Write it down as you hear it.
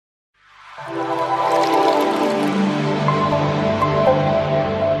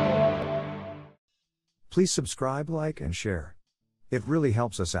Please subscribe, like, and share. It really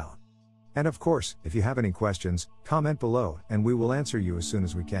helps us out. And of course, if you have any questions, comment below and we will answer you as soon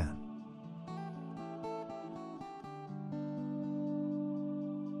as we can.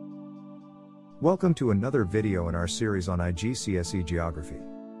 Welcome to another video in our series on IGCSE Geography.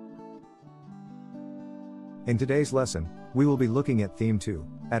 In today's lesson, we will be looking at Theme 2,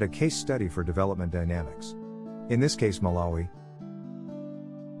 at a case study for development dynamics. In this case, Malawi.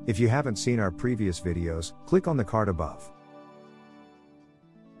 If you haven't seen our previous videos, click on the card above.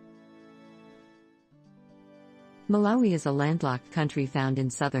 Malawi is a landlocked country found in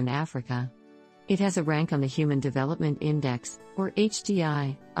southern Africa. It has a rank on the Human Development Index, or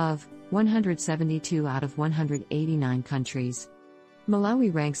HDI, of 172 out of 189 countries.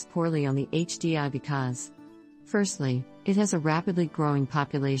 Malawi ranks poorly on the HDI because, firstly, it has a rapidly growing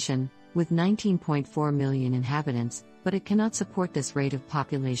population, with 19.4 million inhabitants, but it cannot support this rate of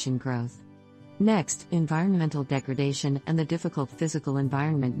population growth. Next, environmental degradation and the difficult physical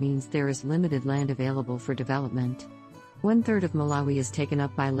environment means there is limited land available for development. 1/3 of Malawi is taken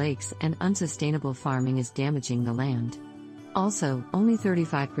up by lakes, and unsustainable farming is damaging the land. Also, only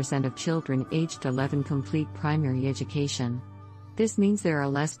 35% of children aged 11 complete primary education. This means there are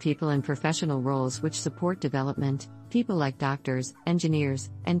less people in professional roles which support development, people like doctors, engineers,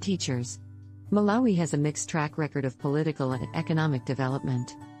 and teachers. Malawi has a mixed track record of political and economic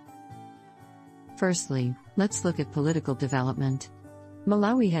development. Firstly, let's look at political development.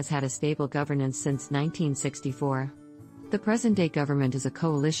 Malawi has had a stable governance since 1964. The present-day government is a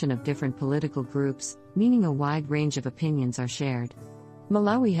coalition of different political groups, meaning a wide range of opinions are shared.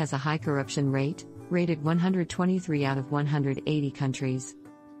 Malawi has a high corruption rate, rated 123 out of 180 countries.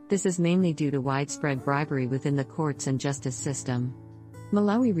 This is mainly due to widespread bribery within the courts and justice system.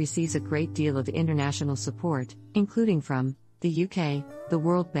 Malawi receives a great deal of international support, including from the UK, the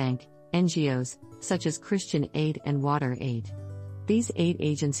World Bank, NGOs, such as Christian Aid and Water Aid. These aid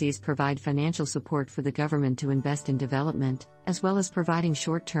agencies provide financial support for the government to invest in development, as well as providing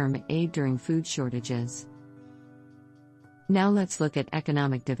short-term aid during food shortages. Now let's look at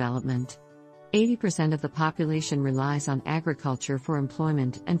economic development. 80% of the population relies on agriculture for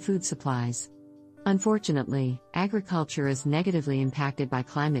employment and food supplies. Unfortunately, agriculture is negatively impacted by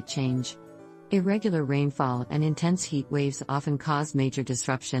climate change. Irregular rainfall and intense heat waves often cause major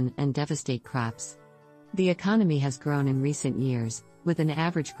disruption and devastate crops. The economy has grown in recent years, with an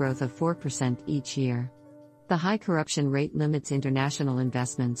average growth of 4% each year. The high corruption rate limits international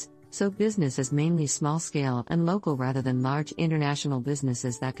investments, so business is mainly small-scale and local rather than large international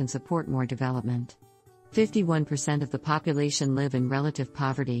businesses that can support more development. 51% of the population live in relative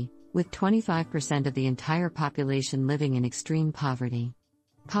poverty, with 25% of the entire population living in extreme poverty.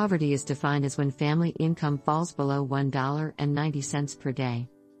 Poverty is defined as when family income falls below $1.90 per day.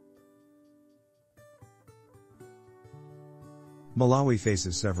 Malawi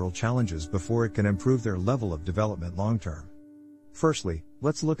faces several challenges before it can improve their level of development long-term. Firstly,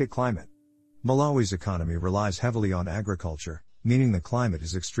 let's look at climate. Malawi's economy relies heavily on agriculture, meaning the climate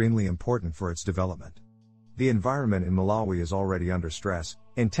is extremely important for its development. The environment in Malawi is already under stress.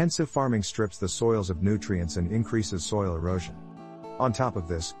 Intensive farming strips the soils of nutrients and increases soil erosion. On top of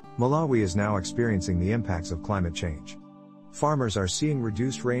this, Malawi is now experiencing the impacts of climate change. Farmers are seeing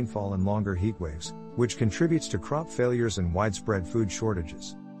reduced rainfall and longer heat waves, which contributes to crop failures and widespread food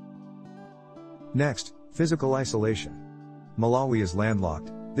shortages. Next, physical isolation. Malawi is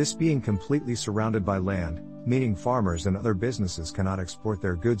landlocked, this being completely surrounded by land, meaning farmers and other businesses cannot export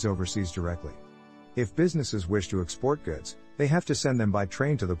their goods overseas directly. If businesses wish to export goods, they have to send them by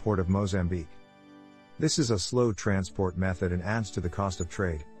train to the port of Mozambique. This is a slow transport method and adds to the cost of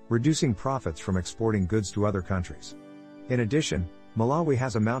trade, reducing profits from exporting goods to other countries. In addition, Malawi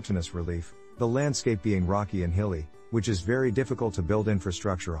has a mountainous relief, the landscape being rocky and hilly, which is very difficult to build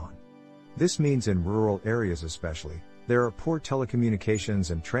infrastructure on. This means in rural areas especially, there are poor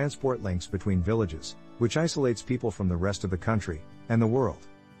telecommunications and transport links between villages, which isolates people from the rest of the country and the world.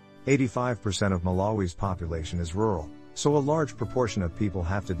 85% of Malawi's population is rural, so a large proportion of people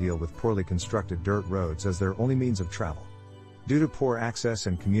have to deal with poorly constructed dirt roads as their only means of travel. Due to poor access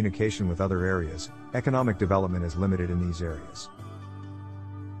and communication with other areas, economic development is limited in these areas.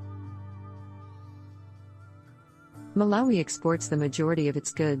 Malawi exports the majority of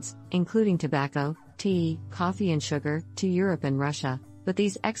its goods, including tobacco, tea, coffee and sugar, to Europe and Russia, but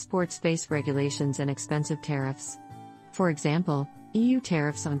these exports face regulations and expensive tariffs. For example, EU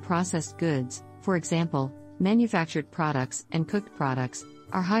tariffs on processed goods, for example, manufactured products and cooked products,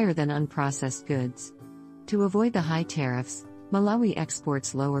 are higher than unprocessed goods. To avoid the high tariffs, Malawi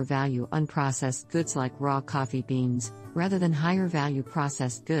exports lower value unprocessed goods like raw coffee beans, rather than higher value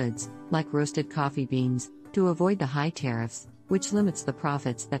processed goods, like roasted coffee beans, to avoid the high tariffs, which limits the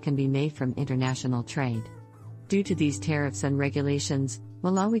profits that can be made from international trade. Due to these tariffs and regulations,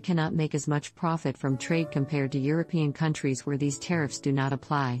 Malawi cannot make as much profit from trade compared to European countries where these tariffs do not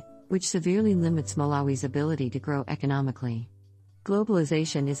apply, which severely limits Malawi's ability to grow economically.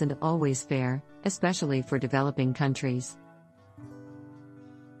 Globalization isn't always fair, especially for developing countries.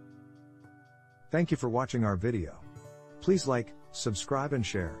 Thank you for watching our video. Please like, subscribe and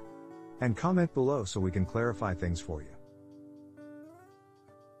share. And comment below so we can clarify things for you.